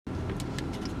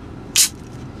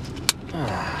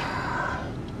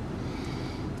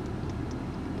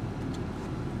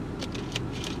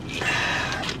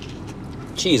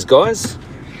Cheers, guys.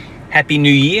 Happy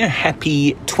New Year.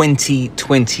 Happy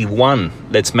 2021.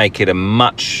 Let's make it a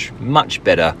much, much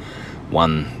better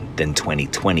one than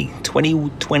 2020.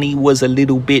 2020 was a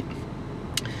little bit,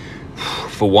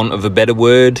 for want of a better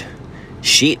word,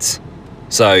 shit.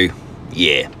 So,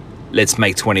 yeah, let's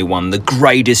make 21 the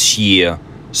greatest year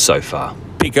so far.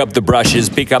 Pick up the brushes,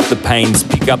 pick up the paints,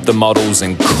 pick up the models,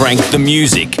 and crank the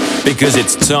music, because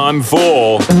it's time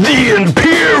for the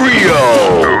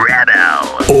Imperial Rebel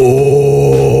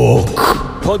Orc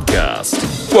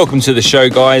Podcast. Welcome to the show,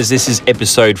 guys. This is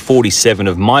episode 47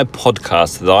 of my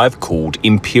podcast that I've called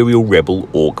Imperial Rebel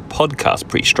Orc Podcast.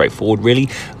 Pretty straightforward, really,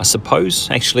 I suppose.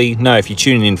 Actually, no, if you're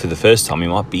tuning in for the first time, you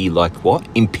might be like, what?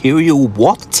 Imperial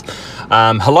what?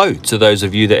 Hello to those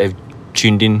of you that have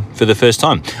tuned in for the first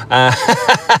time.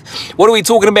 What are we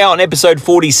talking about on episode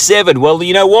 47? Well,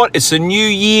 you know what? It's a new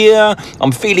year.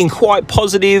 I'm feeling quite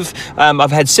positive.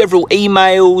 I've had several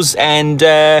emails, and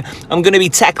I'm going to be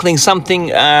tackling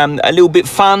something a little bit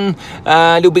fun,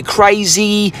 a little bit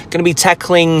crazy. Going to be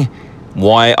tackling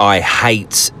why I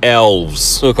hate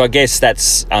elves. Look, I guess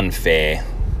that's unfair.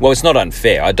 Well, it's not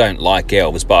unfair. I don't like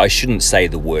elves, but I shouldn't say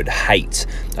the word hate.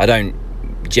 I don't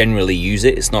generally use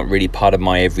it. It's not really part of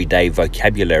my everyday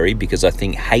vocabulary, because I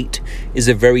think hate is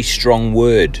a very strong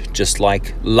word, just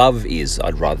like love is.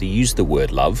 I'd rather use the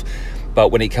word love. But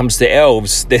when it comes to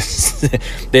elves,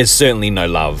 there's certainly no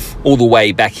love. All the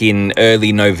way back in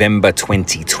early November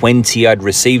 2020, I'd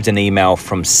received an email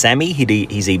from Sammy.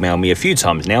 He's emailed me a few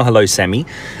times now. Hello, Sammy.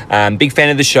 Big fan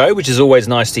of the show, which is always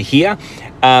nice to hear.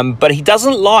 But he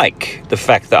doesn't like the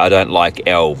fact that I don't like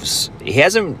elves. He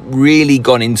hasn't really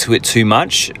gone into it too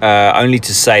much, only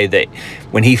to say that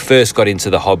when he first got into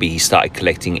the hobby, he started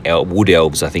collecting wood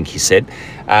elves, I think he said.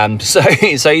 So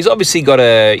he's obviously got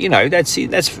a,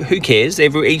 that's who cares?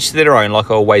 Each to their own, like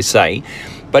I always say.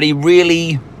 But he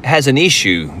really has an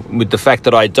issue with the fact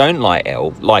that I don't like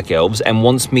elves, and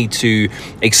wants me to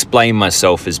explain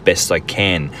myself as best I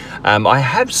can. I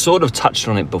have sort of touched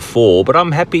on it before, but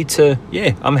I'm happy to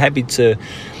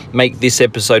make this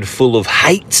episode full of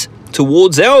hate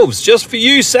towards elves, just for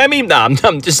you, Sammy. No,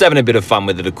 I'm just having a bit of fun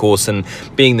with it, of course, and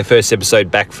being the first episode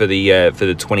back for the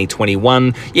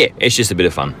 2021, yeah, it's just a bit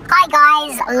of fun. Hi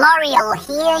guys, L'Oreal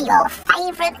here, your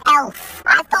favourite elf.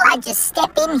 I thought I'd just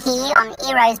step in here on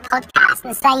Eero's podcast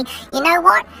and say, you know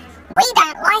what? We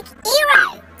don't like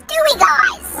Eero, do we,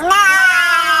 guys? No,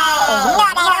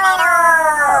 not at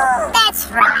all. That's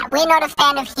right, we're not a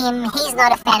fan of him, he's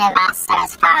not a fan of us, so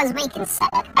as far as we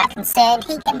are concerned,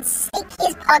 he can stick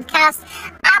his podcast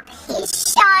up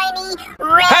his shiny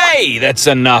red... Hey, that's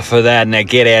enough of that. Now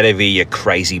get out of here, you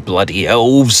crazy bloody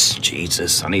elves.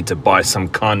 Jesus, I need to buy some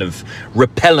kind of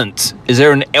repellent. Is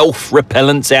there an elf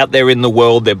repellent out there in the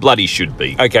world? There bloody should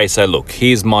be. Okay, so look,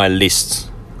 here's my list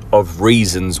of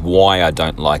reasons why I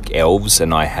don't like elves,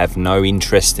 and I have no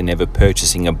interest in ever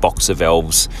purchasing a box of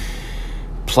elves,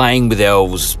 playing with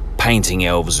elves, painting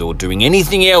elves, or doing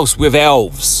anything else with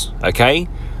elves, okay?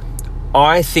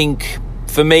 I think,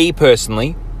 for me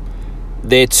personally,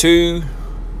 they're too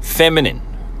feminine.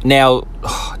 Now,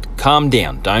 calm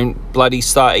down. Don't bloody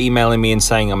start emailing me and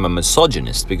saying I'm a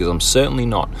misogynist, because I'm certainly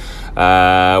not.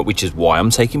 Which is why I'm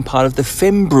taking part of the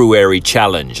Fembruary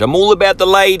challenge. I'm all about the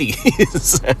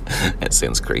ladies. That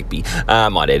sounds creepy. I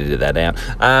might edit that out.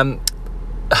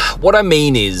 What I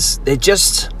mean is, they're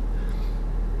just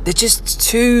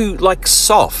too,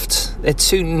 soft. They're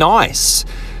too nice.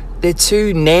 They're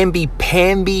too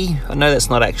namby-pamby. I know that's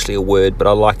not actually a word, but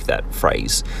I like that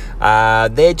phrase.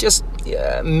 They're just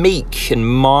meek and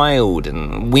mild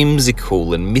and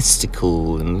whimsical and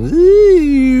mystical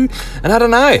and I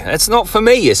don't know. It's not for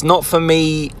me. It's not for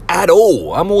me at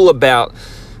all. I'm all about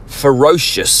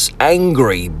ferocious,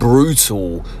 angry,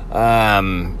 brutal.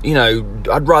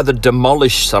 I'd rather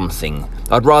demolish something.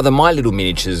 I'd rather my little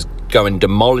miniatures go and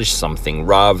demolish something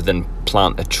rather than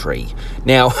plant a tree.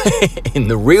 Now, in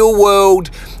the real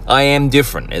world, I am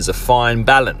different. There's a fine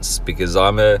balance, because I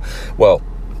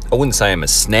wouldn't say I'm a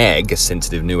snag, a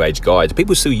sensitive new age guy. Do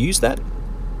people still use that?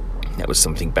 That was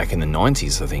something back in the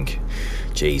 90s, I think.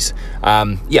 Jeez.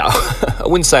 I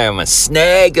wouldn't say I'm a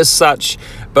snag as such,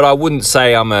 but I wouldn't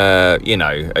say I'm a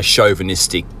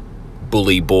chauvinistic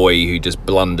bully boy who just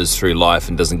blunders through life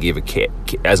and doesn't give a care,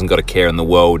 hasn't got a care in the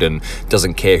world, and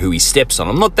doesn't care who he steps on.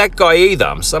 I'm not that guy either.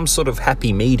 I'm some sort of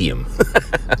happy medium.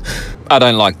 I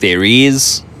don't like their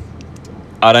ears.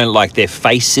 I don't like their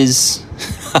faces.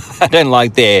 I don't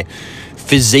like their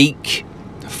physique.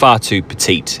 Far too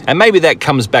petite. And maybe that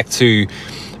comes back to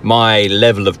my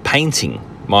level of painting,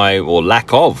 or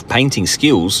lack of painting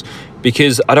skills,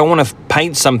 because I don't want to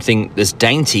paint something that's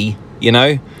dainty, you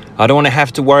know? I don't want to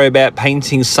have to worry about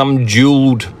painting some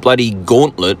jeweled bloody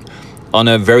gauntlet on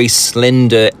a very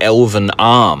slender elven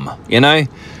arm, you know?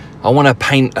 I want to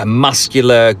paint a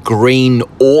muscular green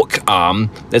orc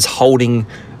arm that's holding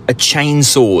a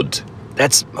chainsword.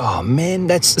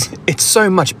 It's so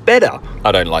much better.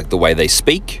 I don't like the way they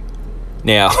speak.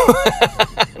 Now,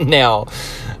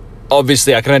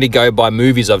 obviously I can only go by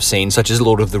movies I've seen, such as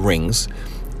Lord of the Rings.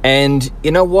 And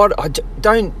you know what?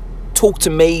 Don't talk to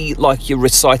me like you're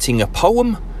reciting a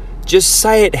poem. Just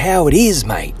say it how it is,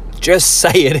 mate. Just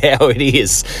say it how it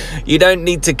is. You don't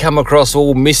need to come across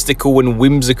all mystical and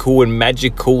whimsical and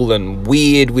magical and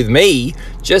weird with me.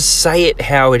 Just say it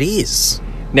how it is.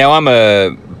 Now, I'm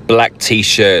a black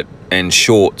t-shirt and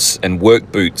shorts and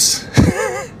work boots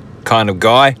kind of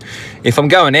guy. If I'm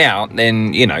going out,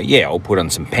 then, you know, yeah, I'll put on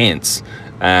some pants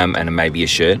and maybe a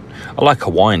shirt. I like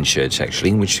Hawaiian shirts,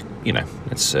 actually, which, you know,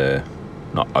 it's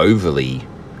not overly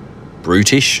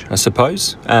brutish, I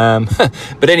suppose.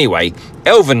 But anyway,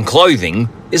 elven clothing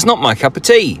is not my cup of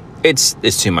tea.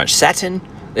 There's too much satin,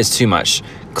 there's too much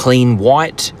clean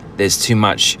white, there's too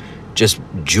much just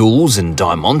jewels and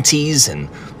diamantes and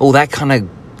all that kind of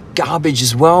garbage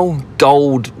as well.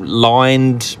 Gold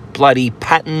lined bloody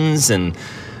patterns and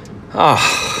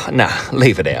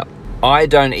leave it out. I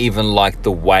don't even like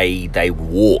the way they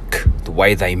walk, the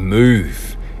way they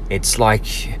move. It's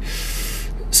like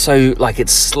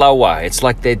it's slower. It's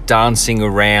like they're dancing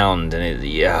around, and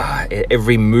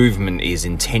every movement is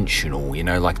intentional, you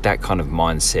know, like that kind of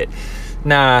mindset.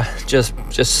 Nah, just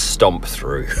stomp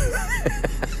through.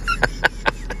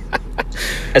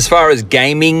 As far as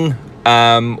gaming,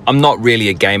 I'm not really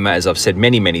a gamer, as I've said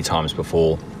many times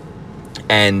before.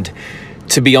 And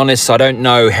to be honest, I don't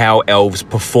know how elves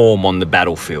perform on the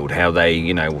battlefield, how they,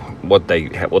 you know, what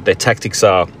their tactics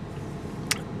are.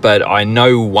 But I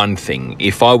know one thing: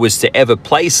 if I was to ever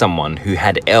play someone who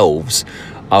had elves,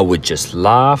 I would just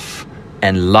laugh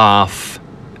and laugh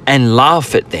and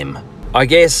laugh at them. I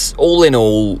guess, all in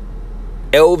all,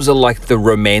 elves are like the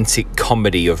romantic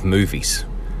comedy of movies.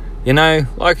 You know,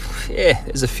 like, yeah,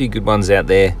 there's a few good ones out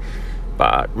there,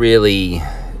 but really,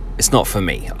 it's not for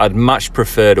me. I'd much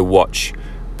prefer to watch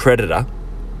Predator,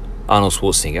 Arnold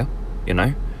Schwarzenegger, you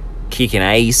know, kicking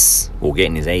ace, or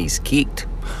getting his ace kicked,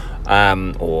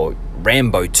 or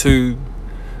Rambo 2,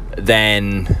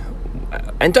 and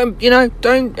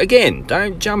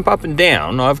don't jump up and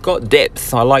down. I've got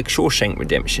depth. I like Shawshank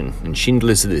Redemption and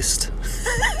Schindler's List.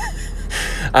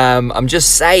 I'm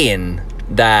just saying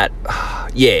that,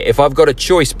 yeah, if I've got a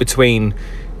choice between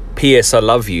P.S. I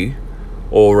Love You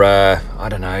or, I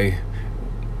don't know,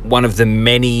 one of the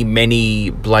many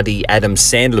bloody Adam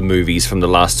Sandler movies from the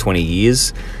last 20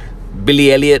 years, Billy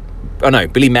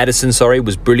Madison,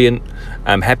 was brilliant.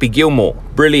 Happy Gilmore,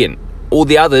 brilliant. All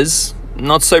the others,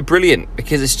 not so brilliant,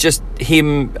 because it's just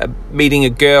him meeting a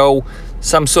girl,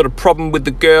 some sort of problem with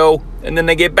the girl, and then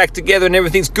they get back together and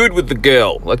everything's good with the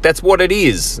girl. Like, that's what it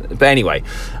is. But anyway,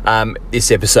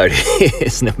 this episode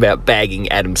isn't about bagging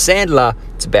Adam Sandler,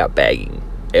 it's about bagging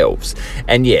elves.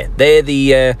 And yeah, they're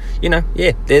the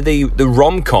they're the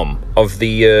rom-com of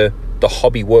the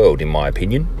hobby world, in my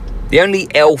opinion. The only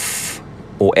elf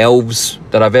or elves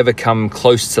that I've ever come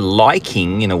close to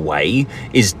liking, in a way,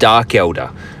 is Dark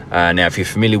Elder. Now, if you're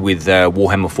familiar with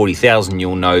Warhammer 40,000,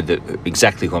 you'll know that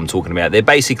exactly who I'm talking about. They're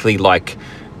basically like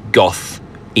goth,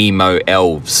 emo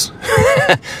elves.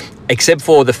 Except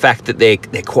for the fact that they're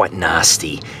quite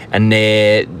nasty, and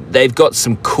they've got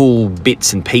some cool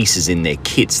bits and pieces in their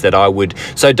kits that I would...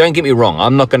 So don't get me wrong,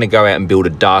 I'm not going to go out and build a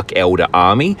Dark Elder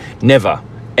army. Never,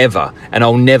 ever. And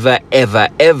I'll never,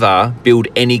 ever build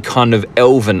any kind of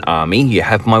elven army. You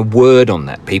have my word on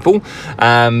that, people.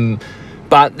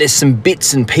 But there's some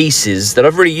bits and pieces that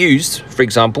I've already used, for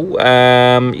example,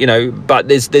 but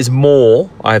there's more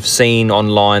I've seen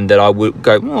online that I would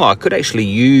go, I could actually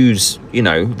use,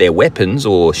 their weapons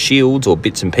or shields or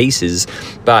bits and pieces.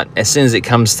 But as soon as it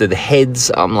comes to the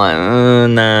heads, I'm like,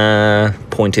 nah,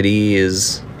 pointed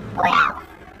ears. Wow,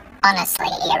 honestly,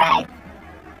 Hero,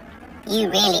 you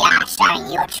really are showing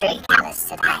your true colours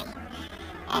today.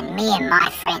 And me and my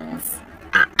friends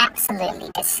are absolutely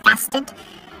disgusted.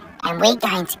 And we're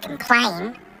going to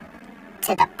complain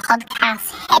to the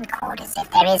podcast headquarters, if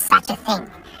there is such a thing,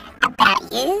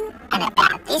 about you and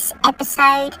about this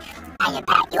episode and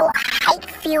about your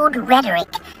hate-filled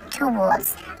rhetoric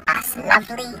towards us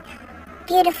lovely,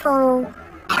 beautiful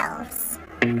elves.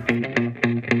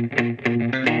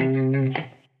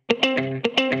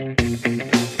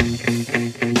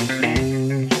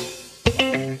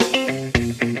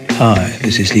 Hi,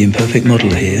 this is the Imperfect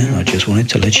Model here. I just wanted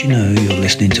to let you know you're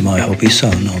listening to my hobby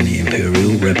son on the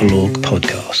Imperial Rebel Orc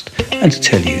podcast, and to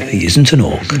tell you he isn't an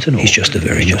orc, he's just a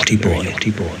very naughty boy.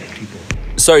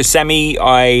 So, Sammy,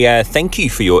 I thank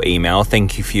you for your email.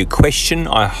 Thank you for your question.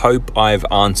 I hope I've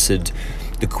answered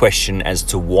the question as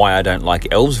to why I don't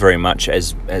like elves very much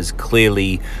as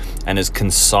clearly and as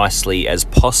concisely as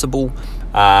possible.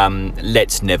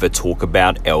 Let's never talk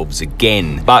about elves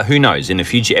again. But who knows, in a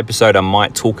future episode I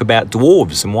might talk about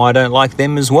dwarves and why I don't like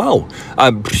them as well.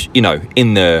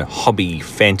 In the hobby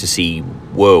fantasy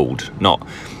world. Not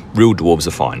real dwarves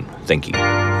are fine. Thank you.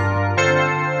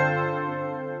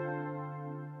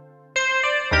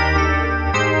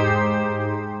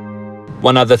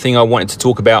 One other thing I wanted to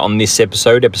talk about on this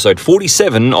episode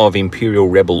 47 of Imperial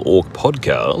Rebel Orc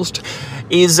Podcast,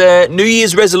 is New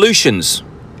Year's resolutions.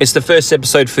 It's the first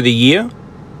episode for the year.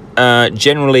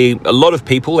 Generally, a lot of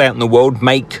people out in the world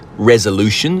make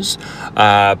resolutions,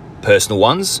 personal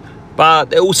ones,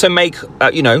 but they also make,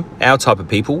 our type of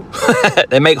people,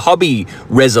 they make hobby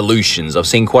resolutions. I've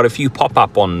seen quite a few pop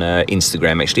up on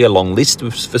Instagram, actually, a long list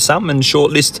for some and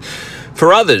short list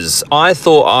for others. I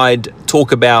thought I'd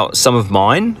talk about some of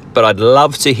mine, but I'd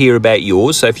love to hear about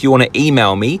yours. So if you want to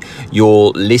email me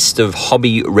your list of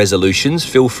hobby resolutions,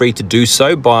 feel free to do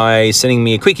so by sending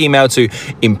me a quick email to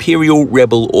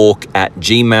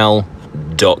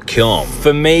imperialrebelorc@gmail.com.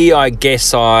 For me, I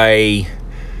guess I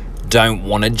don't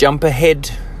want to jump ahead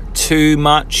too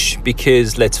much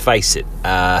because, let's face it,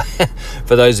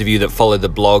 for those of you that follow the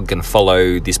blog and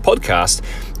follow this podcast,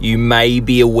 you may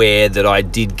be aware that I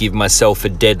did give myself a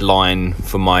deadline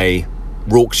for my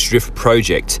Rorke's Drift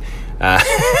project,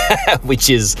 which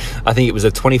is, I think it was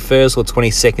the 21st or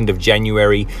 22nd of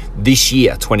January this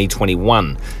year,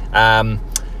 2021.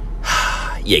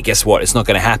 Guess what? It's not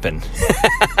going to happen.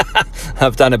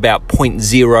 I've done about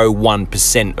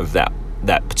 0.01% of that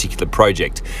particular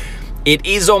project. It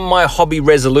is on my hobby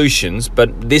resolutions,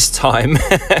 but this time,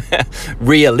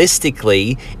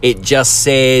 realistically, it just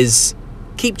says,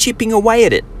 keep chipping away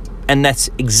at it. And that's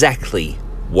exactly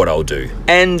what I'll do.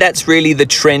 And that's really the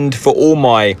trend for all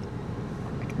my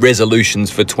resolutions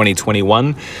for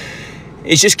 2021,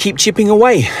 is just keep chipping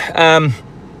away.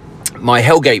 My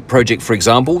Hellgate project, for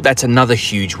example, that's another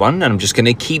huge one, and I'm just going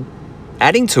to keep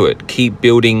adding to it. Keep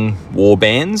building war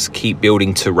bands, keep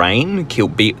building terrain,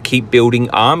 keep building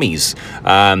armies.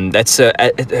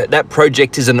 That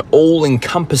project is an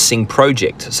all-encompassing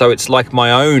project. So it's like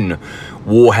my own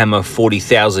Warhammer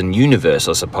 40,000 universe,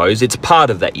 I suppose. It's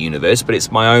part of that universe, but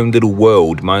it's my own little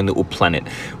world, my own little planet,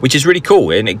 which is really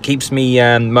cool, and it keeps me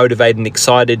motivated and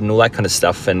excited and all that kind of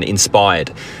stuff, and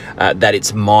inspired that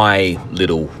it's my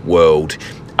little world.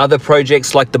 Other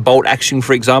projects like the Bolt Action,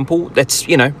 for example, that's,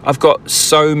 I've got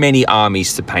so many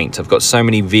armies to paint. I've got so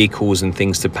many vehicles and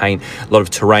things to paint, a lot of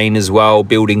terrain as well,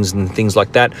 buildings and things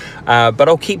like that. But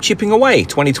I'll keep chipping away.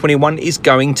 2021 is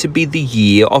going to be the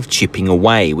year of chipping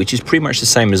away, which is pretty much the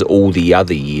same as all the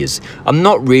other years. I'm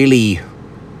not really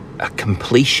a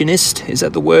completionist, is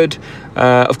that the word?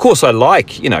 Of course, I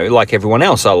like everyone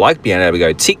else, I like being able to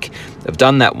go tick, I've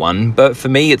done that one, but for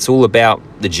me, it's all about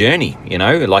the journey,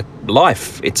 like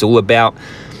life. It's all about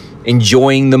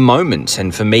enjoying the moment.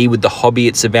 And for me, with the hobby,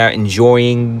 it's about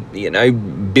enjoying,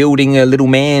 building a little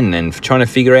man and trying to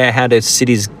figure out how to sit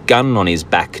his gun on his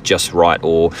back just right,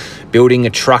 or building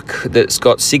a truck that's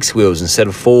got 6 wheels instead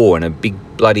of 4 and a big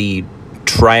bloody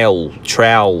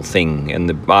trowel thing,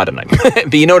 and I don't know.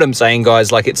 But you know what I'm saying,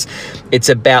 guys? Like, it's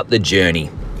about the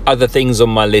journey. Other things on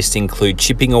my list include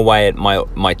chipping away at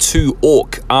my 2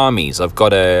 orc armies. I've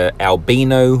got a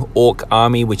albino orc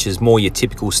army, which is more your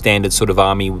typical standard sort of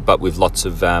army, but with lots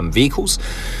of vehicles.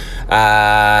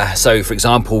 So, for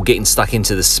example, getting stuck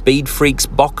into the Speed Freaks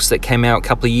box that came out a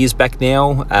couple of years back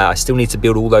now. I still need to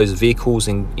build all those vehicles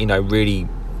and, really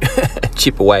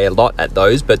chip away a lot at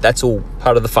those, but that's all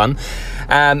part of the fun.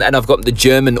 And I've got the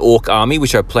German Orc army,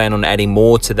 which I plan on adding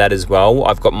more to that as well.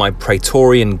 I've got my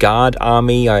Praetorian Guard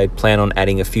army. I plan on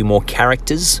adding a few more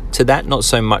characters to that, not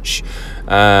so much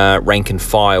rank and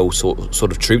file sort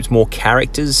of troops, more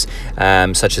characters,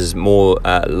 such as more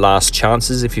Last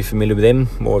Chances, if you're familiar with them,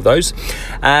 more of those.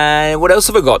 And what else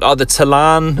have I got? Oh, the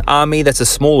Talan army. That's a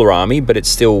smaller army, but it's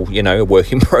still, a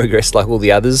work in progress like all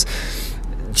the others.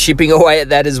 Chipping away at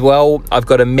that as well. I've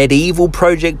got a medieval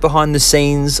project behind the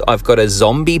scenes, I've got a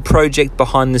zombie project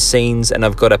behind the scenes, and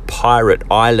I've got a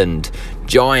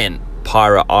giant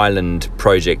pirate island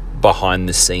project behind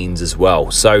the scenes as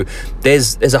well. So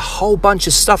there's a whole bunch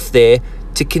of stuff there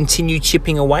to continue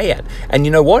chipping away at. And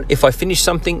you know what? If I finish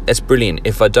something, that's brilliant.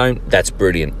 If I don't, that's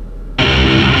brilliant.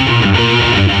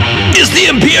 is the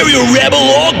Imperial Rebel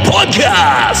Orc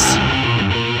Podcast.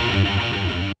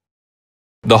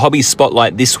 The hobby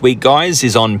spotlight this week, guys,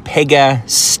 is on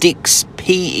Pegastyx,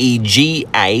 Pegastyx.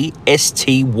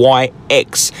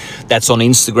 That's on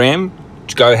Instagram.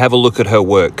 Go have a look at her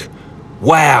work.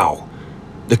 Wow.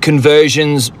 The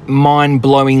conversion's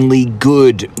mind-blowingly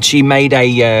good. She made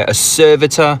a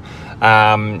servitor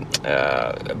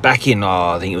back in,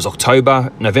 I think it was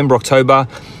November, October.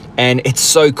 And it's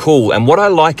so cool. And what I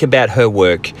like about her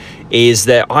work is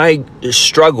that I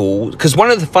struggle, because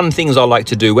one of the fun things I like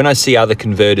to do when I see other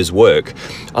converters work,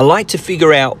 I like to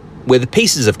figure out where the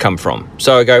pieces have come from.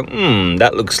 So I go,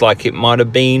 that looks like it might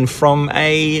have been from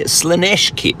a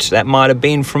Slaanesh kit. That might have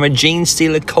been from a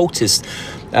Genestealer Cultist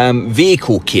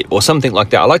vehicle kit or something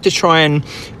like that. I like to try and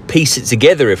piece it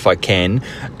together if I can.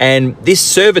 And this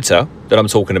servitor that I'm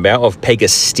talking about of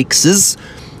Pegastyx's,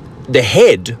 the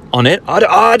head on it,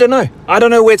 I don't know. I don't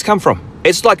know where it's come from.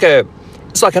 It's like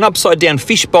an upside down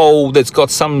fishbowl that's got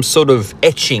some sort of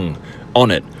etching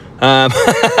on it. And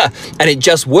it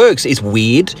just works. It's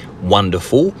weird,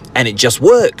 wonderful, and it just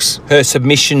works. Her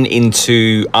submission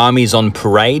into Armies on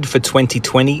Parade for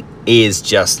 2020 is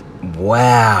just,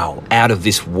 wow, out of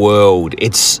this world.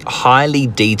 It's highly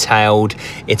detailed.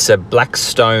 It's a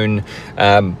Blackstone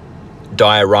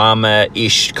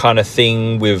diorama-ish kind of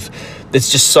thing there's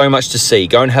just so much to see.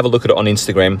 Go and have a look at it on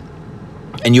Instagram,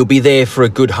 and you'll be there for a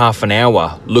good half an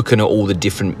hour looking at all the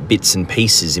different bits and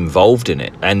pieces involved in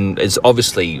it. And it's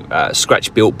obviously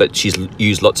scratch built, but she's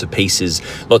used lots of pieces,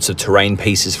 lots of terrain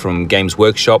pieces from Games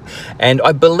Workshop. And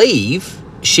I believe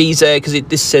she's, because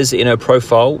this says in her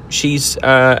profile, she's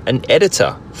an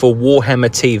editor for Warhammer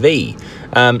TV.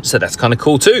 So that's kind of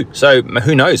cool too. So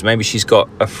who knows, maybe she's got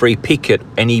a free pick at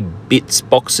any bits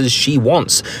boxes she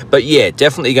wants. But yeah,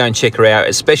 definitely go and check her out,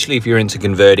 especially if you're into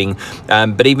converting.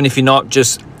 But even if you're not,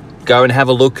 just go and have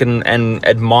a look and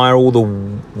admire all the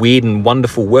weird and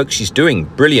wonderful work she's doing.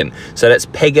 Brilliant. So that's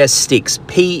Pegastyx,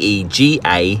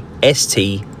 Pegastyx.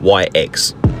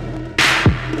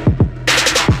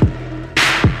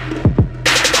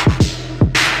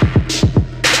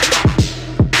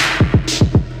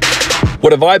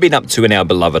 What have I been up to in our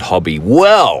beloved hobby?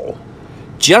 Well,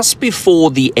 just before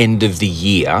the end of the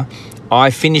year, I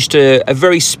finished a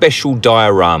very special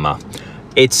diorama.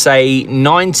 It's a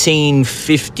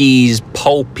 1950s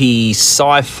pulpy,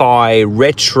 sci-fi,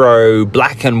 retro,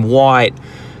 black and white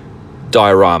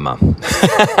diorama.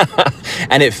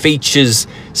 And it features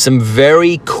some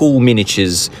very cool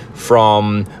miniatures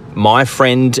from my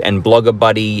friend and blogger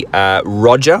buddy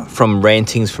Roger from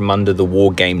Rantings from Under the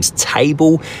War Games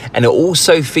table. And it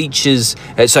also features,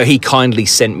 so he kindly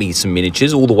sent me some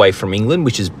miniatures all the way from England,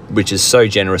 which is so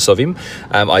generous of him.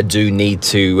 I do need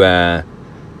to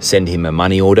send him a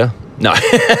money order. No, I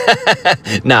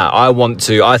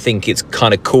think it's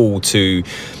kind of cool to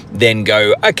then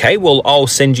go, okay, well, I'll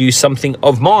send you something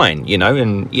of mine,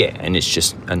 and yeah, and it's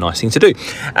just a nice thing to do.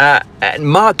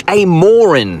 Mark A.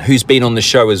 Moran, who's been on the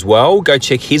show as well, go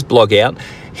check his blog out.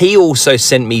 He also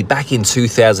sent me, back in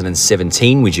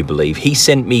 2017, would you believe, he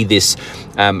sent me this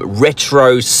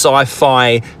retro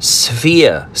sci-fi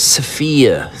sphere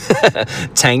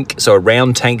tank, so a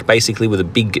round tank basically with a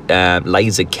big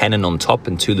laser cannon on top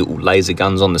and two little laser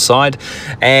guns on the side,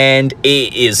 and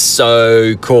it is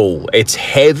so cool. It's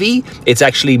heavy, it's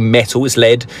actually metal, it's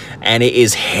lead, and it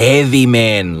is heavy,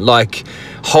 man. Like,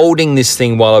 holding this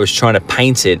thing while I was trying to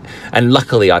paint it, and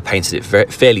luckily I painted it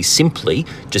fairly simply,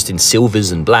 just in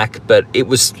silvers and black, but it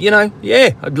was,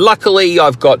 luckily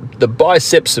I've got the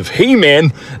biceps of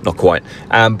He-Man, not quite,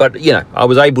 but I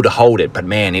was able to hold it. But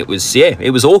man, it was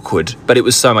awkward, but it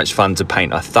was so much fun to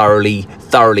paint. I thoroughly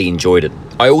enjoyed it.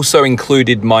 I also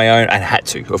included my own, and had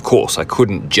to, of course, I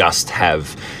couldn't just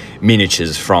have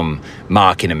miniatures from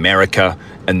Mark in America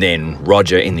and then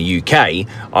Roger in the UK.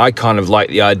 I kind of like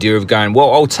the idea of going,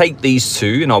 well, I'll take these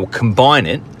two and I'll combine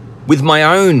it with my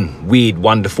own weird,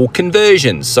 wonderful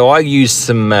conversions. So I used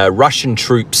some Russian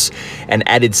troops and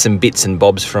added some bits and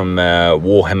bobs from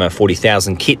Warhammer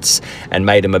 40,000 kits and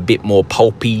made them a bit more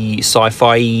pulpy,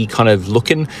 sci-fi kind of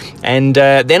looking. And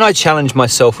then I challenged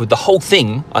myself with the whole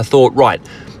thing. I thought, right,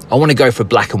 I want to go for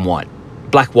black and white.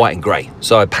 Black, white and grey.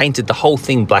 So I painted the whole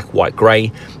thing black, white,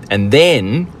 grey, and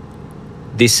then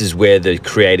this is where the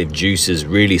creative juices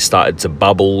really started to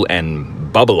bubble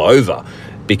over,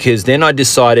 because then I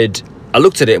decided, I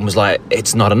looked at it and was like,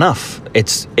 it's not enough.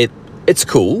 It's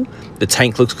cool. The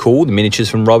tank looks cool. The miniatures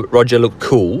from Roger look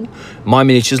cool. My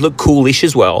miniatures look coolish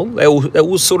as well. They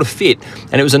all sort of fit,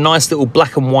 and it was a nice little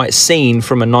black and white scene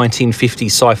from a 1950s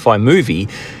sci-fi movie.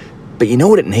 But you know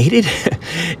what it needed?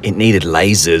 It needed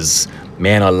lasers.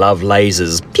 Man, I love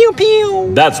lasers. Pew,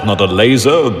 pew. That's not a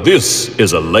laser, this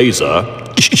is a laser.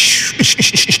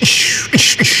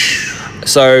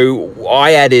 So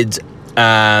I added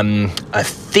a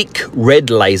thick red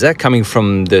laser coming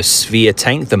from the Sphere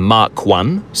tank, the Mark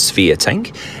 1 Sphere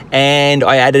tank, and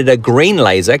I added a green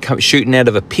laser shooting out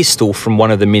of a pistol from one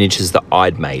of the miniatures that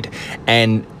I'd made.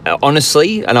 And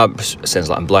honestly, and it sounds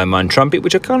like I'm blowing my own trumpet,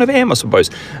 which I kind of am, I suppose.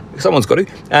 Someone's got to.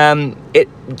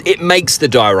 It makes the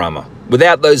diorama.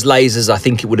 Without those lasers, I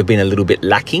think it would have been a little bit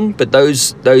lacking, but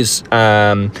those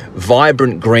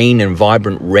vibrant green and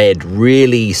vibrant red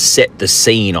really set the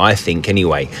scene, I think,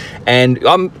 anyway. And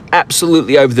I'm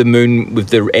absolutely over the moon with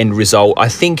the end result. I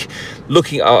think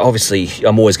looking, obviously,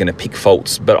 I'm always going to pick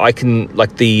faults, but I can,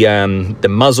 like the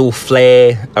muzzle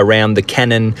flare around the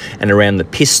cannon and around the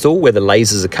pistol where the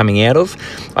lasers are coming out of.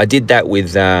 I did that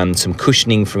with some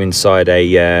cushioning from inside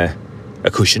a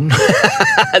cushion,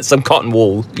 some cotton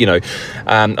wool,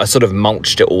 I sort of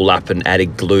mulched it all up and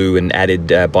added glue and added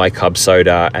bicarb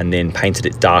soda and then painted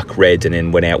it dark red and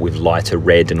then went out with lighter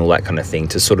red and all that kind of thing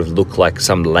to sort of look like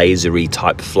some lasery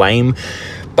type flame.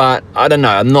 But I don't know,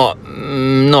 I'm not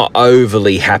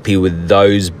overly happy with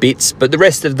those bits, but the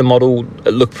rest of the model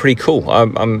looked pretty cool.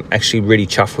 I'm actually really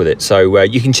chuffed with it. So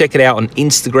you can check it out on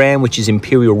Instagram, which is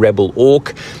Imperial Rebel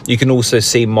Orc. You can also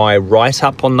see my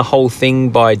write-up on the whole thing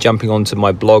by jumping onto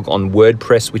my blog on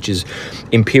WordPress, which is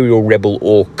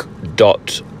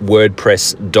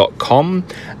imperialrebelorc.wordpress.com.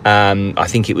 I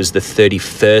think it was the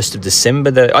 31st of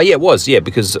December.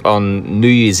 Because on New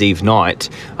Year's Eve night,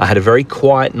 I had a very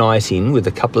quiet night in with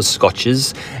a couple of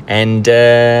scotches and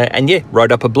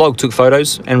wrote up a blog, took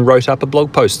photos and wrote up a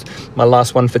blog post, my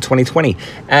last one for 2020.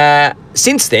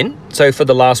 Since then, so for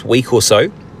the last week or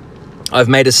so, I've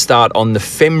made a start on the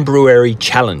February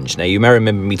challenge. Now, you may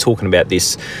remember me talking about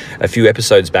this a few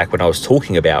episodes back when I was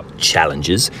talking about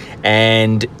challenges.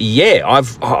 And yeah,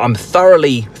 I'm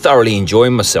thoroughly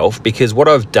enjoying myself because what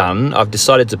I've done, I've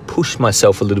decided to push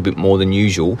myself a little bit more than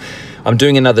usual. I'm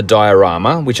doing another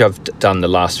diorama, which I've done the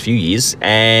last few years,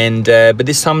 and but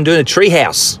this time I'm doing a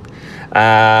treehouse.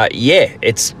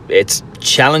 It's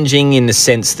challenging in the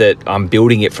sense that I'm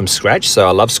building it from scratch. So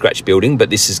I love scratch building, but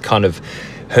this is kind of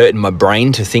hurting my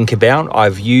brain to think about.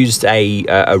 I've used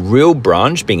a real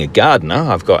branch. Being a gardener,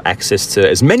 I've got access to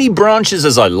as many branches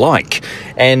as I like.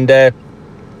 And and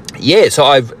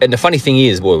the funny thing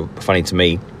is, well, funny to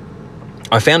me,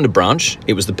 I found a branch.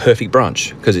 It was the perfect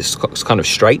branch because it's kind of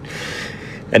straight.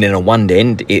 And then on one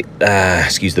end, it,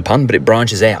 excuse the pun, but it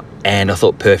branches out. And I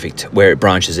thought, perfect. Where it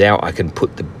branches out, I can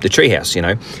put the treehouse,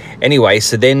 Anyway,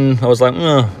 so then I was like,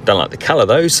 don't like the colour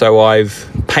though. So I've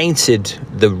painted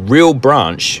the real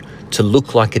branch to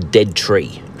look like a dead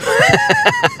tree.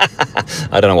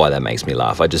 I don't know why that makes me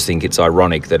laugh. I just think it's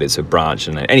ironic that it's a branch.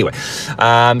 And anyway,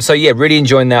 really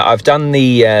enjoying that. I've done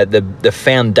the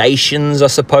foundations, I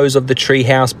suppose, of the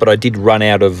treehouse, but I did run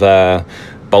out of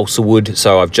balsa wood,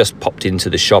 so I've just popped into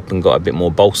the shop and got a bit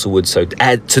more balsa wood. So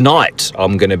tonight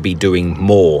I'm going to be doing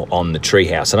more on the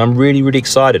treehouse, and I'm really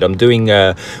excited. I'm doing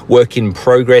a work in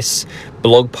progress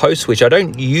blog post, which I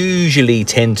don't usually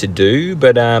tend to do,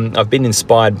 but I've been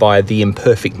inspired by The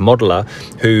Imperfect Modeler,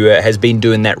 who has been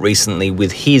doing that recently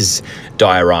with his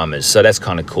dioramas. So that's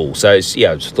kind of cool. So I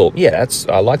just thought,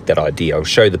 I like that idea. I'll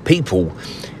show the people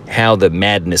how the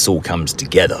madness all comes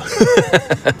together.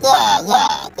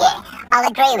 Yeah. I'll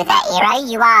agree with that, Hero.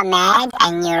 You are mad,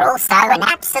 and you're also an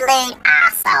absolute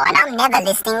arsehole, and I'm never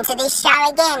listening to this show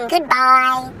again.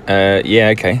 Goodbye.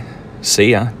 Okay.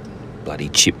 See ya, bloody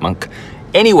chipmunk.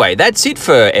 Anyway, that's it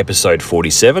for episode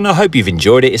 47. I hope you've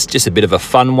enjoyed it. It's just a bit of a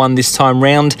fun one this time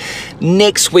round.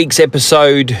 Next week's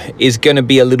episode is going to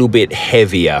be a little bit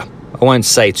heavier. I won't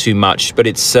say too much, but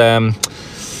it's... to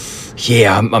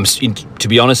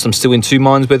be honest, I'm still in two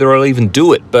minds whether I'll even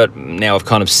do it. But now I've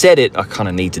kind of said it, I kind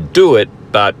of need to do it.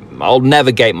 But I'll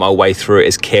navigate my way through it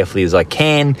as carefully as I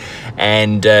can.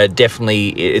 And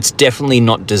it's definitely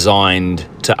not designed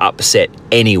to upset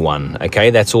anyone. Okay,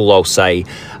 that's all I'll say.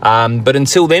 But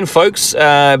until then, folks,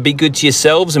 be good to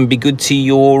yourselves and be good to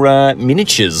your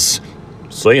miniatures.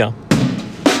 See ya.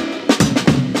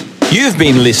 You've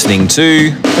been listening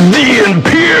to The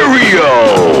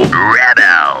Imperial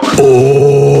Rebel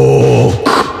Orc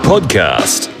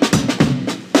Podcast.